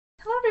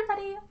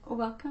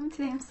welcome.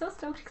 Today I'm so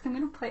stoked because I'm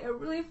going to play a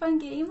really fun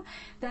game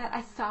that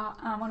I saw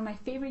one of my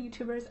favorite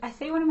YouTubers. I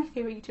say one of my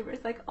favorite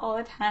YouTubers like all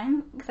the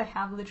time because I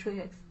have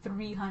literally like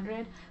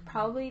 300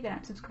 probably that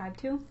I'm subscribed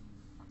to.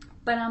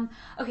 But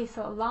okay,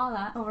 so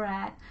Lala over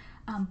at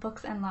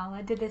Books and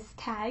Lala did this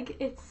tag.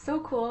 It's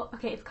so cool.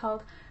 Okay, it's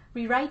called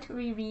Rewrite,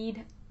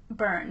 Reread,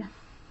 Burn.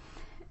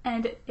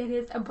 And it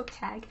is a book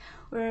tag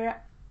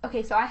where,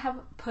 okay, so I have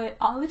put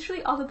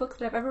literally all the books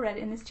that I've ever read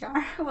in this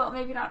jar. Well,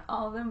 maybe not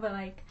all of them, but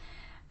like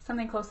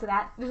something close to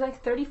that. There's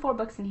like 34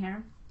 books in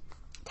here.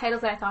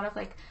 Titles that I thought of,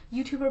 like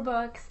YouTuber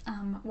books,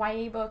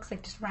 YA books,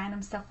 like just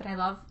random stuff that I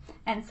love,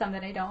 and some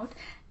that I don't.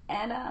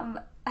 And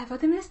I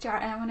put them in this jar,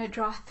 and I want to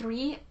draw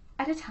 3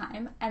 at a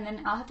time, and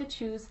then I'll have to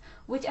choose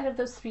which out of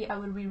those 3 I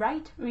would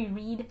rewrite,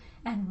 reread,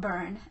 and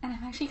burn. And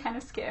I'm actually kind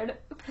of scared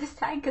for this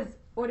tag, because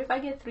what if I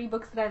get 3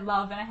 books that I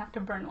love and I have to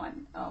burn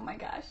one? Oh my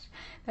gosh,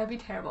 that'd be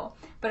terrible.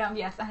 But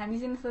yes, I'm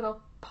using this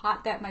little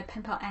pot that my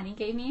pen pal Annie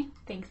gave me.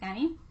 Thanks,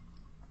 Annie.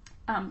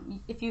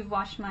 If you've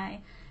watched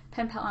my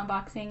pen pal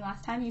unboxing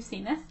last time, you've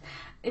seen this.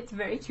 It's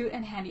very cute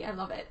and handy. I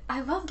love it.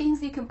 I love games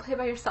that you can play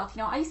by yourself.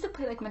 You know, I used to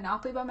play like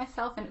Monopoly by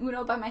myself and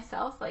Uno by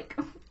myself. Like,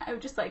 I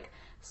would just like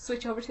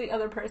switch over to the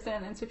other person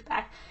and then switch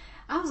back.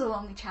 I was a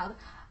lonely child.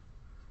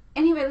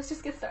 Anyway, let's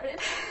just get started.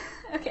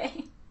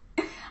 Okay.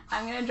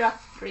 I'm gonna draw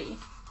 3.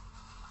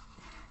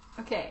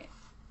 Okay.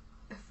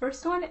 The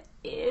first one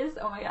is,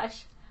 oh my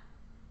gosh.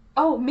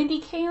 Oh,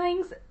 Mindy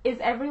Kaling's Is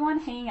Everyone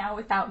Hanging Out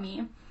Without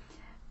Me?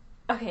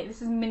 Okay,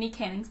 this is Mindy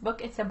Kaling's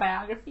book. It's a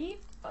biography.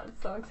 Oh,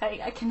 it's so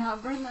exciting. I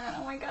cannot burn that.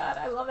 Oh my god,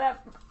 I love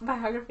that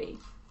biography.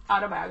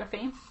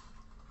 Autobiography,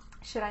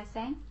 should I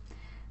say.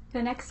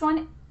 The next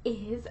one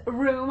is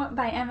Room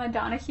by Emma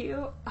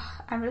Donoghue.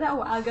 I read that a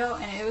while ago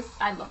and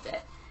I loved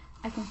it.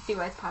 I can see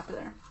why it's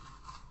popular.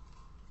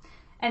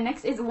 And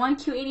next is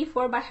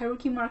 1Q84 by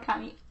Haruki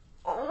Murakami.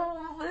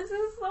 Oh, this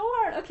is so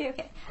hard.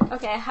 Okay,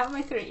 I have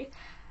my 3.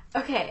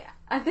 Okay,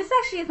 this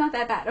actually is not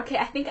that bad. Okay,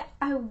 I think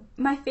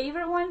my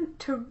favorite one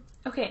to...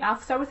 Okay, I'll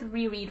start with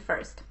reread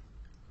first.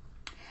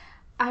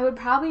 I would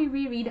probably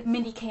reread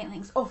Mindy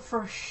Kaling's. Oh,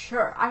 for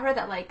sure. I read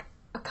that like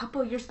a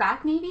couple years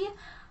back, maybe.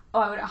 Oh,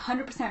 I would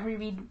 100%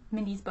 reread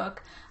Mindy's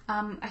book.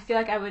 I feel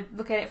like I would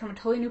look at it from a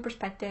totally new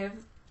perspective.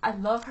 I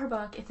love her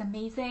book. It's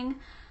amazing.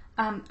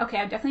 Okay,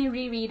 I would definitely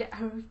reread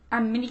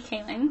Mindy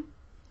Kaling.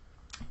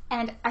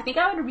 And I think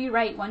I would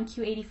rewrite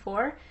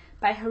 1Q84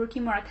 by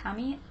Haruki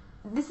Murakami.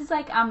 This is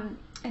like an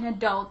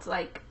adult,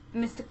 like,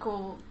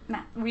 mystical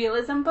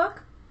realism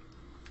book.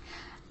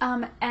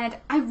 And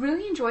I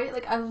really enjoyed it.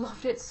 Like, I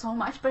loved it so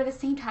much, but at the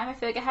same time, I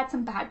feel like it had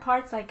some bad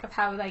parts, like of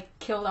how it like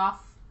killed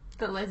off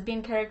the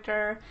lesbian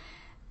character.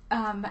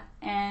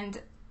 And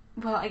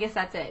well, I guess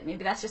that's it.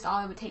 Maybe that's just all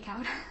I would take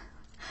out.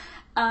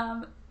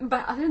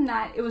 But other than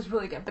that, it was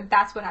really good. But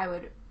that's what I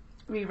would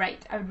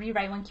rewrite. I would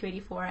rewrite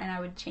 1Q84, and I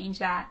would change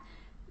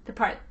the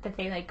part that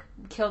they like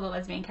kill the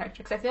lesbian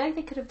character, because I feel like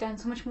they could have done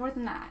so much more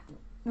than that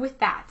with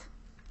that.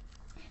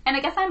 And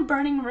I guess I'm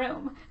burning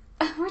Room,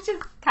 which is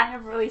kind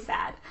of really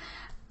sad.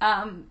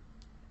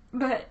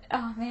 But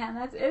oh man,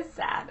 that is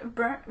sad.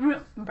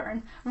 Room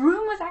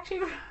was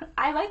actually,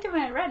 I liked it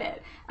when I read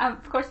it.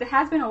 Of course, it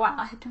has been a while.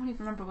 I don't even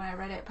remember when I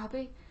read it.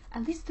 Probably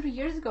at least 3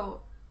 years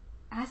ago.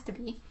 It has to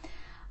be.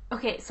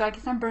 Okay, so I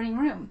guess I'm burning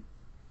Room.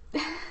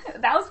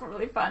 That was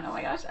really fun. Oh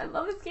my gosh, I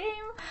love this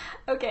game.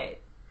 Okay,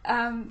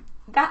 I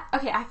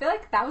feel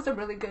like that was a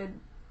really good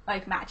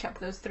like matchup.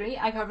 Those 3.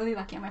 I got really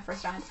lucky on my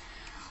first round.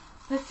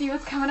 Let's see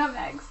what's coming up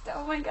next.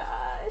 Oh my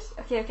gosh.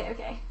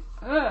 Okay.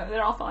 Ugh,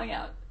 they're all falling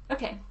out.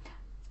 Okay.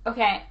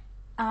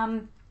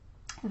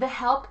 The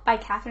Help by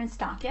Catherine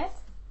Stockett.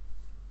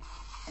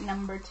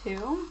 Number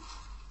 2.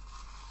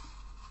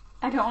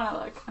 I don't want to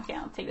look. Okay,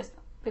 I'll take this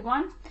big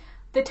one.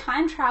 The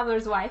Time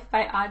Traveler's Wife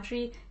by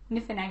Audrey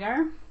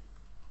Niffenegger.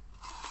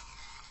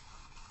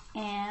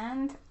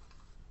 And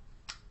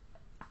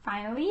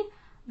finally,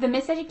 The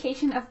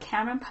Miseducation of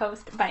Cameron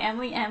Post by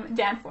Emily M.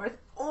 Danforth.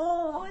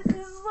 Oh, this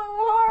is so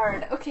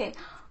hard. Okay.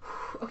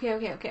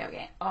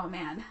 Oh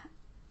man.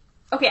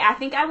 Okay, I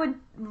think I would...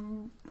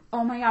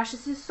 Oh my gosh,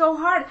 this is so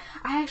hard.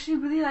 I actually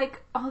really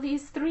like all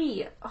these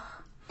 3. Ugh.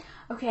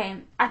 Okay,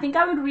 I think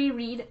I would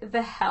reread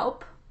The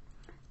Help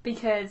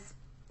because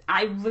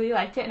I really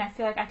liked it, and I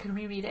feel like I could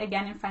reread it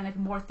again and find like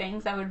more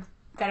things that I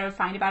would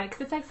find about it,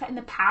 because it's like set in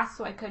the past,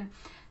 so I could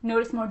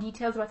notice more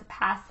details about the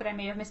past that I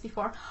may have missed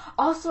before.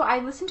 Also, I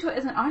listened to it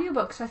as an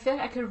audiobook, so I feel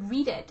like I could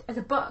read it as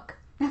a book.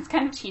 That's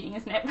kind of cheating,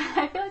 isn't it? But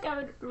I feel like I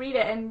would read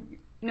it and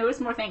notice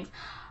more things.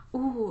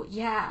 Ooh,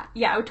 yeah,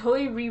 I would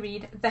totally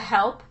reread The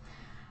Help.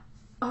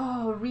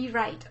 Oh,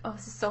 rewrite. Oh,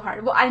 this is so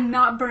hard. Well, I'm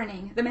not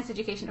burning The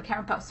Miseducation of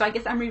Cameron Post, so I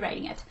guess I'm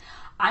rewriting it.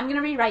 I'm going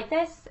to rewrite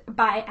this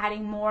by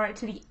adding more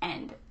to the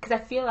end, because I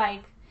feel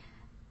like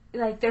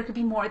there could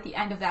be more at the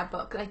end of that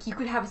book. Like, you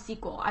could have a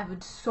sequel. I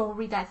would so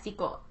read that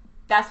sequel.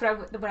 That's what I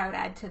would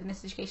add to The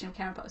Miseducation of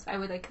Cameron Post. I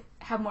would, like,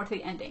 have more to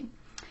the ending.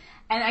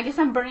 And I guess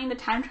I'm burning The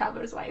Time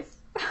Traveler's Wife.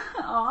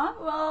 Aw,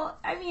 well,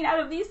 I mean, out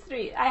of these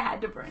 3, I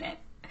had to burn it.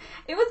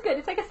 It was good.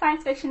 It's like a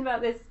science fiction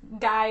about this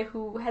guy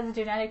who has a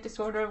genetic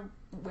disorder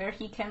where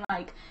he can,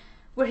 like,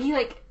 where he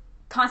like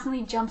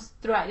constantly jumps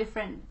throughout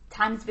different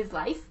times of his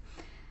life.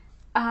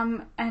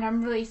 And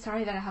I'm really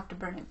sorry that I have to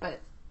burn it, but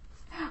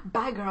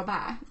bye girl,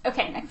 bye.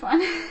 Okay, next one.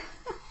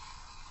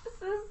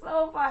 This is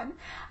so fun.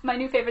 My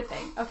new favorite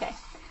thing. Okay.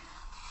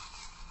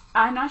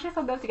 I'm not sure if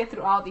I'll be able to get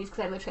through all of these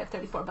because I literally have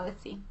 34, but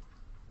let's see.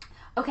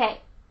 Okay,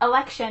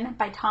 Election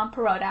by Tom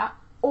Perrotta.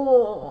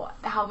 Oh,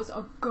 that was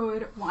a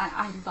good one.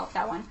 I love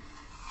that one.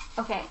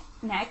 Okay,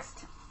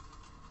 next.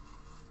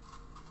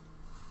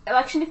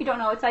 Election, if you don't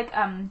know, it's like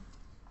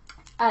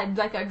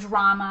a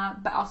drama,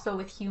 but also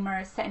with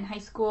humor, set in high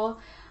school,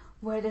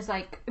 where there's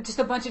like just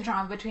a bunch of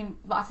drama between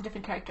lots of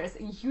different characters.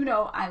 You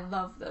know I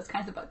love those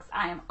kinds of books.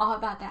 I am all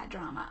about that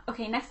drama.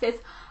 Okay, next is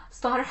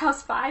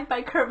Slaughterhouse-Five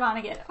by Kurt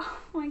Vonnegut. Oh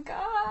my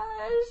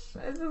gosh,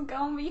 this is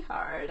gonna be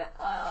hard.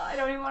 I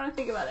don't even want to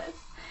think about this.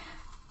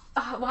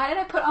 Why did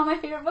I put all my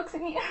favorite books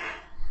in here?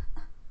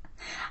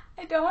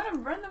 I don't want to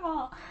burn them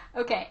all.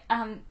 Okay,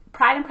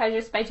 Pride and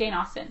Prejudice by Jane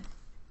Austen.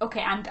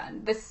 Okay, I'm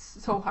done. This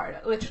is so hard.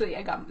 Literally,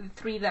 I got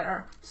 3 that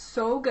are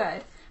so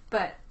good,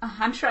 but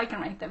I'm sure I can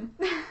rank them.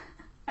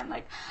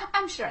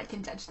 I'm sure I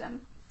can judge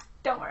them.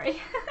 Don't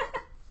worry.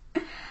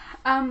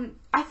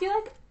 I feel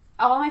like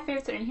all my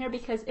favorites are in here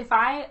because if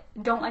I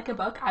don't like a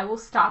book, I will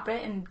stop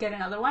it and get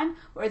another one.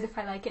 Whereas if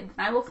I like it,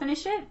 then I will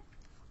finish it.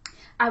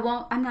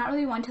 I'm not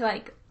really one to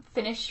like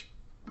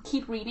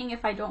keep reading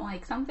if I don't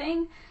like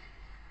something.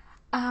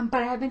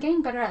 But I've been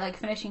getting better at like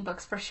finishing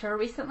books for sure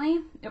recently.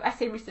 I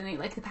say recently,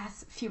 like the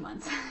past few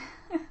months.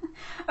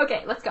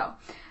 Okay, let's go.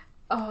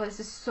 Oh, this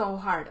is so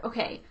hard.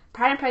 Okay,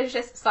 Pride and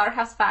Prejudice,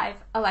 Slaughterhouse-Five,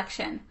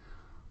 Election.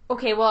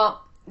 Okay,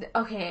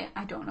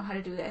 I don't know how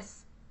to do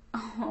this.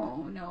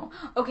 Oh no.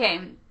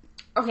 Okay,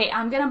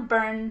 I'm gonna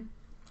burn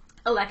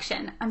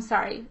Election. I'm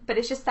sorry, but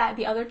it's just that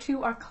the other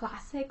 2 are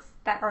classics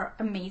that are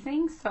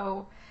amazing,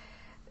 so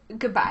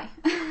goodbye.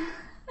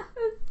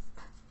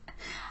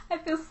 I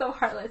feel so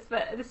heartless,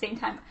 but at the same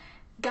time,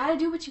 gotta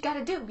do what you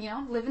gotta do, you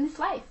know, living this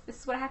life. This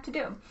is what I have to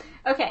do.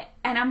 Okay,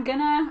 and I'm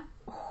gonna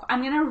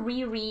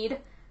reread.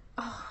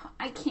 Oh,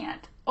 I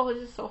can't. Oh,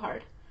 this is so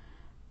hard.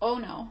 Oh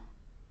no.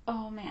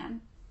 Oh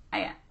man.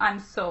 I'm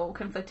so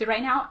conflicted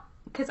right now,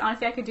 because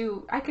honestly, I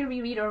could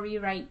reread or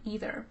rewrite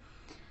either.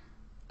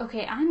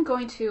 Okay, I'm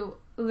going to,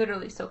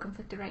 literally so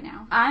conflicted right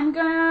now. I'm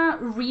gonna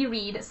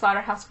reread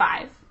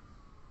Slaughterhouse-Five.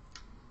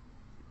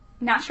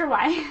 Not sure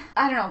why.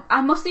 I don't know.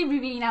 I'm mostly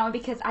rereading now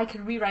because I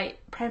could rewrite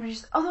Pride and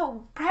Prejudice.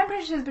 Although Pride and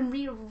Prejudice has been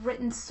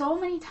rewritten so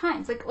many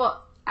times. Like,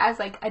 well, as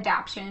like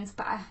adaptations,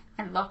 but I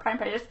love Pride and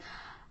Prejudice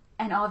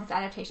and all of its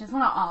adaptations. Well,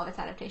 not all of its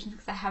adaptations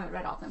because I haven't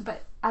read all of them,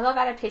 but I love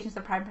adaptations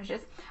of Pride and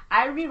Prejudice.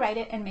 I rewrite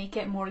it and make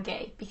it more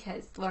gay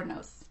because Lord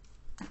knows,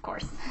 of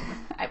course,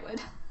 I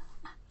would.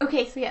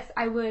 Okay, so yes,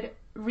 I would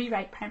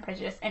rewrite Pride and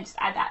Prejudice and just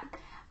add that.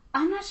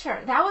 I'm not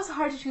sure. That was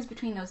hard to choose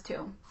between those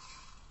 2.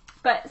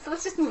 But, so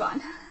let's just move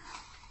on.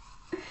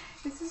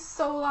 This is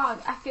so long.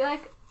 I feel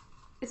like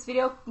this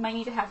video might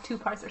need to have 2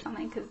 parts or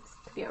something because this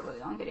could be a really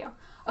long video.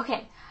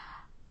 Okay,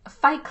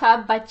 Fight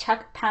Club by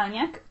Chuck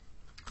Palahniuk.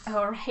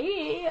 Oh,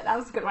 hey, that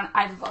was a good one.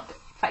 I loved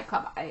Fight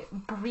Club. I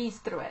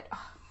breezed through it.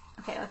 Oh,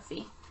 okay, let's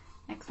see.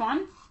 Next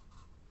one.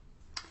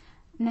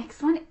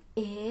 Next one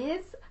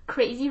is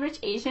Crazy Rich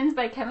Asians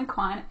by Kevin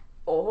Kwan.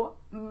 Oh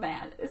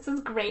man, this is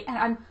great, and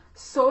I'm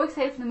so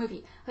excited for the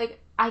movie. Like,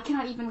 I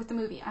cannot even with the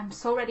movie. I'm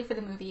so ready for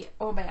the movie.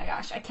 Oh my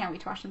gosh, I can't wait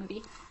to watch the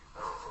movie.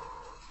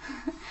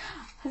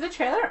 Has the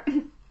trailer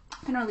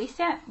been released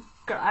yet?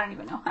 Girl, I don't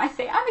even know. I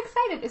say I'm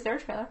excited. Is there a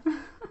trailer?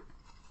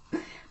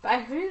 But I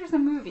heard there's a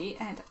movie,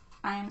 and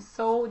I am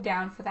so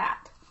down for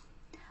that.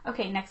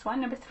 Okay, next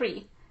one, number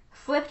 3.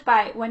 Flipped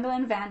by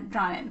Wendelin Van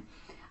Dranen.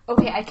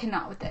 Okay, I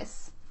cannot with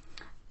this.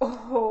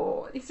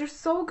 Oh, these are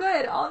so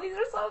good. All of these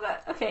are so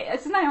good. Okay,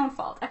 this is my own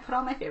fault. I put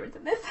all my favorites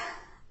in this.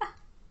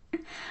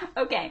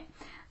 Okay,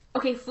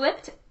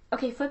 Flipped.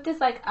 Okay, Flipped is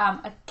like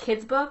a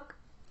kid's book,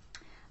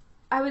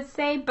 I would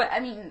say, but I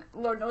mean,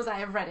 Lord knows I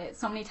have read it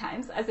so many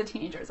times as a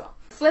teenager as well.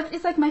 Flipped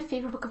is like my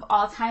favorite book of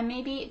all time,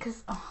 maybe,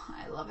 because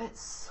I love it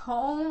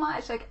so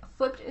much. Like,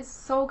 Flipped is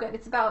so good.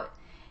 It's about,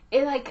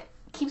 it like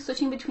keeps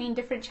switching between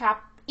different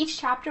each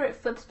chapter it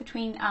flips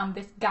between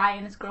this guy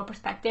and this girl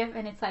perspective,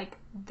 and it's like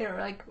they're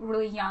like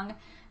really young,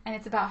 and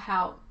it's about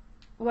how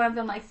one of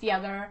them likes the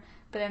other,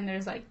 but then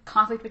there's like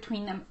conflict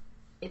between them.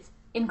 It's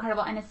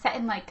incredible, and it's set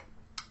in like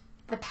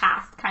the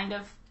past, kind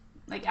of.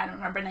 Like, I don't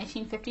remember,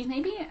 1950s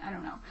maybe? I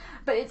don't know.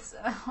 But it's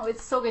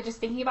so good. Just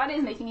thinking about it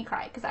is making me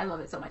cry because I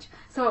love it so much.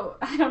 So,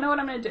 I don't know what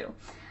I'm going to do.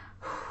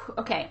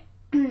 Okay.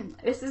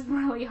 This is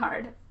really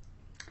hard.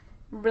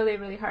 Really,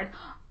 really hard.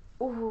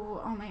 Ooh,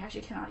 oh my gosh,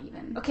 you cannot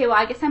even. Okay, well,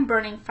 I guess I'm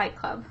burning Fight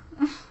Club.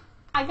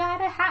 I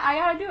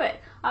gotta do it.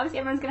 Obviously,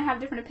 everyone's going to have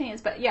different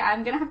opinions. But yeah,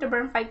 I'm going to have to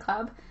burn Fight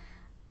Club.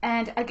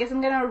 And I guess I'm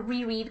going to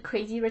reread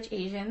Crazy Rich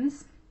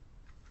Asians.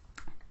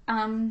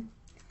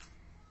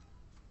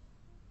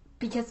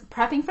 Because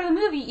prepping for the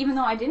movie, even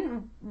though I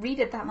didn't read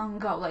it that long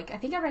ago, like, I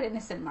think I read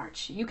it in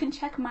March. You can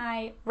check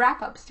my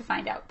wrap-ups to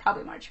find out,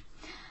 probably March.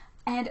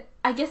 And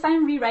I guess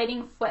I'm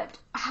rewriting Flipped.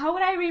 How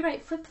would I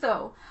rewrite Flipped,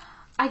 though?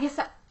 I guess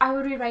I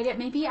would rewrite it.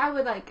 Maybe I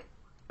would, like,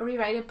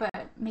 rewrite it, but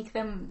make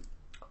them,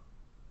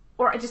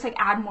 or just like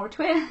add more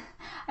to it.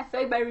 I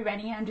feel like by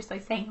rewriting it, I'm just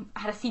like saying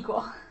add a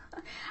sequel.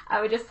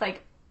 I would just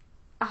like,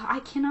 I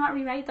cannot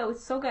rewrite though.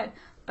 It's so good,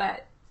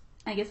 but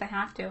I guess I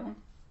have to.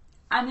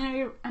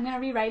 I'm gonna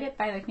rewrite it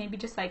by like maybe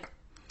just like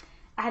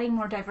adding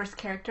more diverse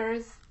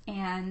characters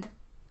and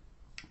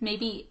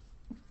maybe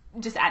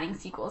just adding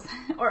sequels,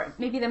 or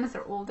maybe them as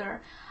they're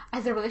older,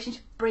 as their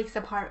relationship breaks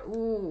apart.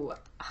 Ooh,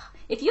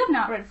 if you have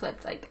not read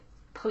Flipped, like,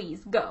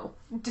 please go,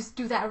 just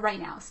do that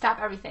right now. Stop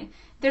everything.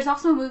 There's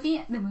also a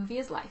movie. The movie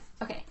is life.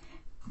 Okay,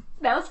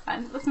 that was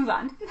fun. Let's move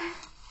on.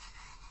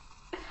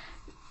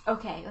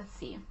 Okay, let's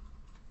see.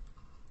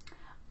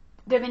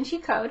 Da Vinci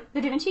Code.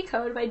 The Da Vinci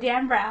Code by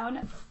Dan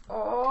Brown.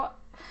 Oh,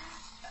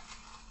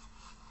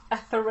 a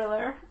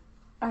thriller,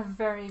 a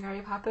very,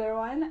 very popular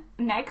one.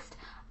 Next,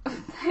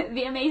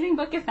 The Amazing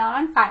Book Is Not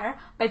on Fire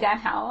by Dan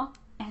Howell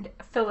and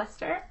Phil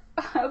Lester.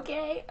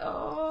 Okay,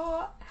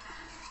 oh,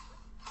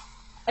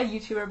 a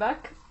YouTuber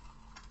book.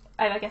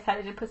 Like I said,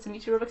 I did put some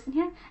YouTuber books in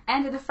here.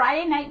 And The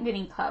Friday Night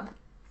Knitting Club.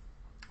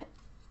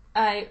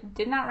 I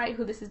did not write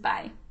who this is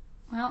by.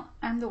 Well,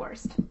 I'm the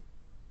worst.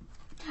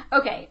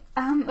 Okay,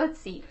 let's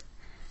see.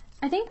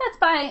 I think that's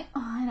by,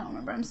 oh, I don't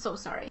remember. I'm so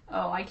sorry.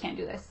 Oh, I can't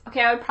do this.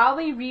 Okay, I would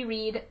probably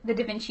reread The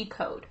Da Vinci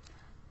Code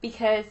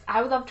because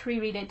I would love to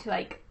reread it to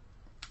like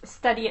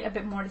study it a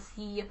bit more to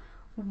see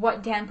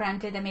what Dan Brown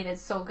did that made it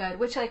so good.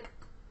 Which, like,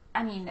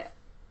 I mean,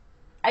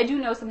 I do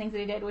know some things that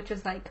he did, which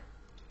was like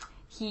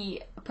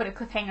he put a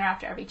cliffhanger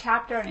after every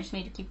chapter and it just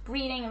made you keep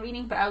reading and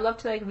reading. But I would love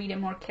to like read it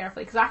more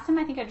carefully because last time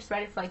I think I just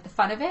read it for like the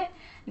fun of it.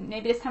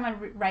 Maybe this time I'd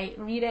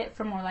read it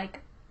for more like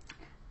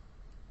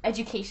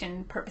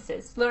education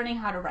purposes, learning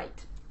how to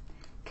write,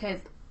 because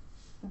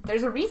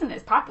there's a reason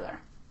it's popular.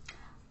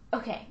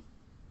 Okay,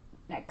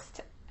 next.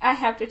 I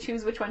have to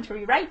choose which one to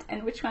rewrite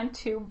and which one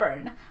to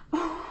burn.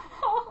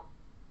 Oh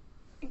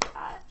my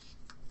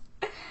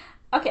gosh.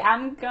 Okay,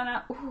 I'm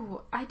gonna,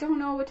 I don't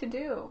know what to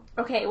do.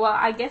 Okay, well,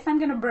 I guess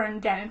I'm gonna burn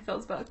Dan and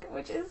Phil's book,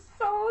 which is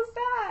so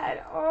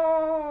sad.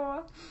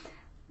 Oh,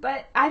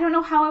 but I don't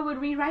know how I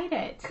would rewrite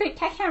it. I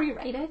can't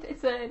rewrite it.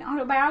 It's an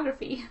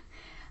autobiography.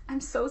 I'm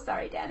so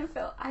sorry, Dan and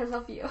Phil. I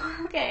love you.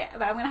 Okay,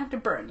 but I'm gonna have to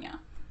burn you.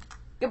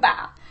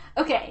 Goodbye.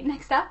 Okay,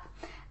 next up,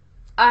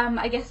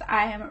 I guess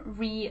I am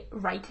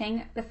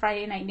rewriting The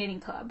Friday Night Knitting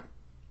Club,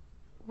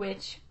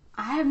 which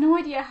I have no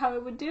idea how I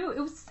would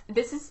do.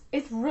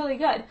 It's really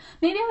good.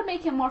 Maybe I would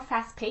make it more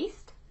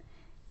fast-paced,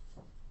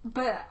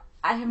 but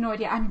I have no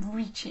idea. I'm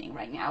reaching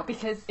right now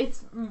because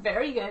it's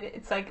very good.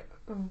 It's like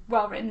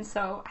well written,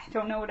 so I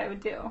don't know what I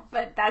would do.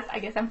 But I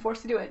guess I'm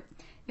forced to do it.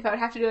 If I would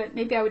have to do it,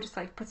 maybe I would just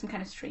like put some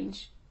kind of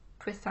strange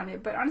twist on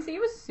it, but honestly, it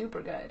was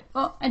super good.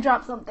 Oh, I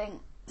dropped something.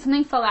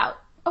 Something fell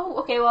out. Oh,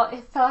 okay, well,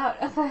 it fell out.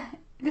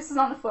 This was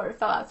on the floor. It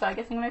fell out, so I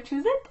guess I'm going to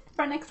choose it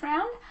for next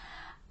round.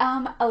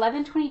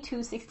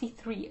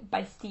 11/22/63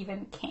 by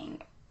Stephen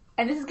King.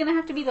 And this is going to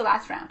have to be the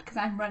last round because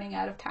I'm running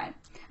out of time.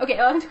 Okay,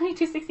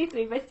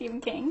 11/22/63 by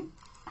Stephen King.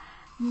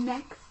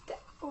 Next,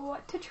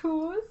 what to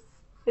choose?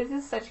 This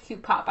is such a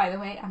cute pop, by the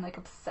way. I'm like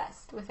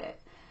obsessed with it.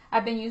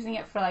 I've been using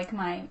it for like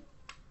my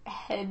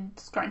head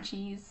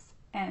scrunchies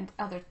and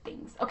other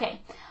things. Okay,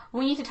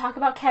 We Need to Talk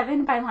About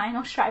Kevin by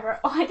Lionel Shriver.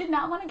 Oh, I did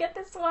not want to get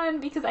this one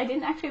because I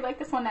didn't actually like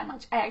this one that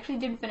much. I actually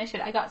didn't finish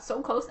it. I got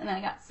so close and then I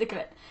got sick of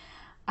it.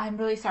 I'm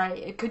really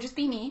sorry. It could just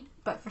be me,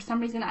 but for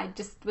some reason I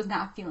just was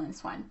not feeling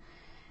this one.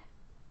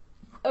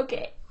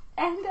 Okay,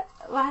 and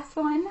last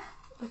one.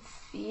 Let's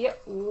see.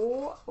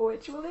 Oh,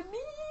 which will it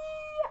be?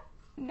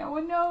 No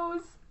one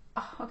knows.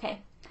 Oh,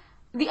 okay.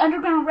 The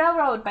Underground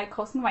Railroad by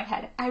Colson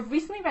Whitehead. I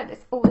recently read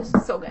this. Oh, this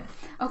is so good.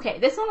 Okay,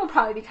 this one will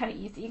probably be kind of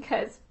easy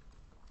because,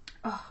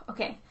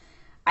 okay.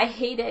 I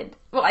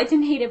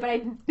didn't hate it,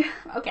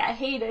 but I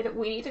hated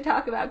We Need to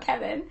Talk About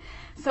Kevin.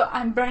 So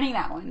I'm burning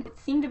that one. It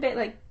seemed a bit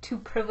like too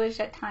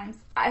privileged at times.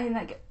 I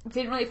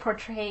didn't really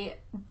portray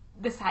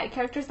the side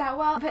characters that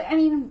well. But I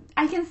mean,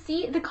 I can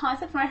see the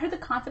concept. When I heard the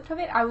concept of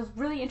it, I was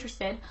really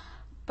interested.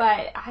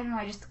 But I don't know,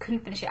 I just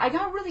couldn't finish it. I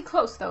got really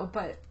close though,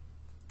 but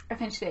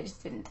eventually I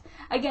just didn't.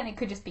 Again, it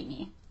could just be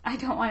me. I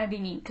don't want to be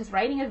mean because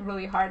writing is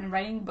really hard and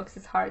writing books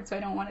is hard, so I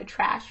don't want to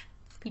trash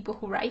people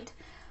who write.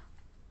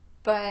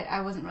 But I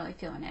wasn't really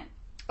feeling it.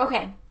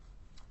 Okay,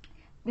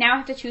 now I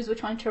have to choose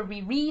which one to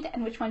reread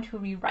and which one to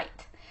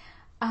rewrite.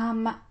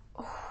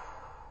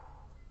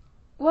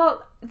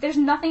 Well, there's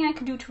nothing I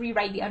could do to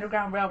rewrite The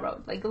Underground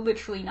Railroad. Like,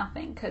 literally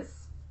nothing,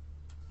 because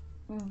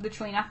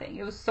literally nothing.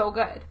 It was so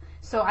good.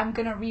 So I'm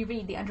going to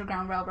reread The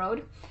Underground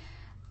Railroad.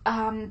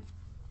 And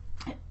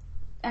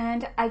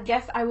I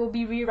guess I will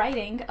be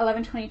rewriting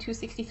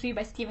 11/22/63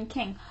 by Stephen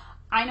King.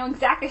 I know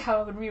exactly how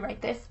I would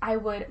rewrite this. I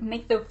would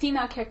make the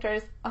female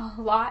characters a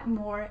lot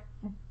more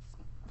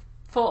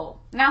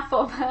full. Not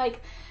full, but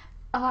like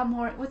a lot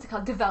more,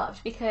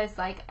 developed. Because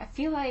like I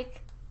feel like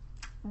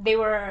they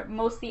were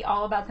mostly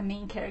all about the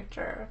main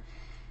character.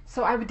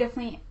 So I would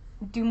definitely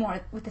do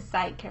more with the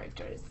side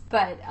characters.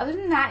 But other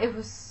than that, it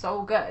was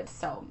so good.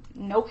 So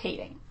no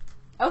hating.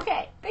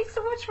 Okay, thanks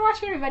so much for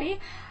watching, everybody.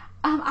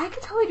 I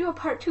could totally do a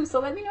part 2,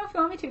 so let me know if you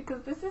want me to,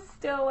 because this is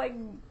still like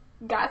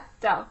got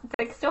stuff. It's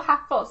like still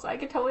half full, so I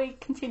could totally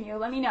continue.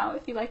 Let me know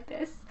if you like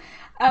this.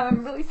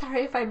 I'm really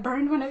sorry if I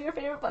burned one of your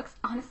favorite books.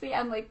 Honestly,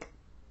 I'm like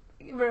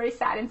very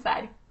sad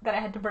inside that I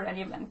had to burn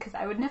any of them because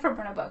I would never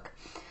burn a book.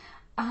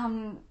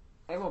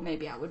 Well,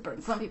 maybe I would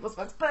burn some people's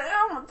books, but I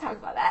don't want to talk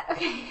about that.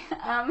 Okay.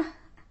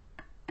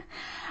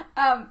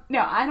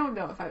 No, I don't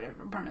know if I would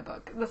ever burn a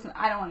book. Listen,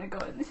 I don't want to go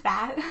into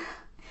that.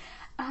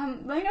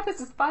 Let me know if this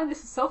is fun.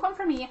 This is so fun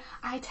for me.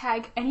 I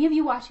tag any of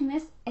you watching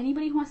this.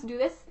 Anybody who wants to do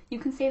this, you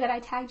can say that I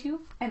tagged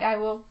you, and I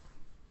will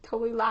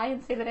totally lie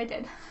and say that I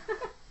did.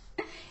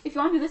 If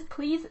you want to do this,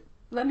 please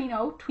let me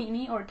know. Tweet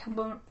me or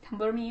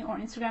Tumblr me or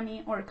Instagram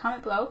me or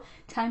comment below.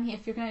 Tell me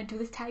if you're going to do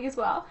this tag as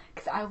well,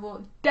 because I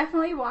will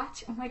definitely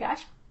watch. Oh my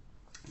gosh.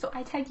 So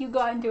I tag you, go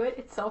out and do it.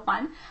 It's so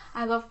fun.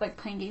 I love like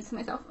playing games with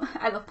myself.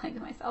 I love playing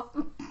with myself.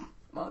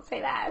 Won't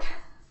say that.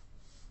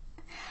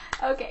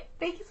 Okay,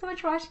 thank you so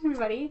much for watching,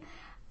 everybody.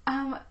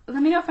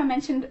 Let me know if I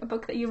mentioned a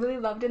book that you really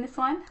loved in this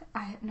one.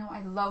 I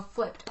love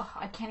Flipped. Oh,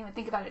 I can't even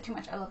think about it too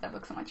much. I love that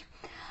book so much.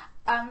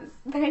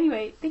 But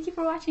anyway, thank you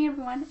for watching,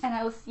 everyone, and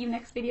I will see you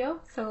next video,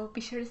 so be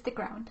sure to stick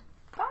around.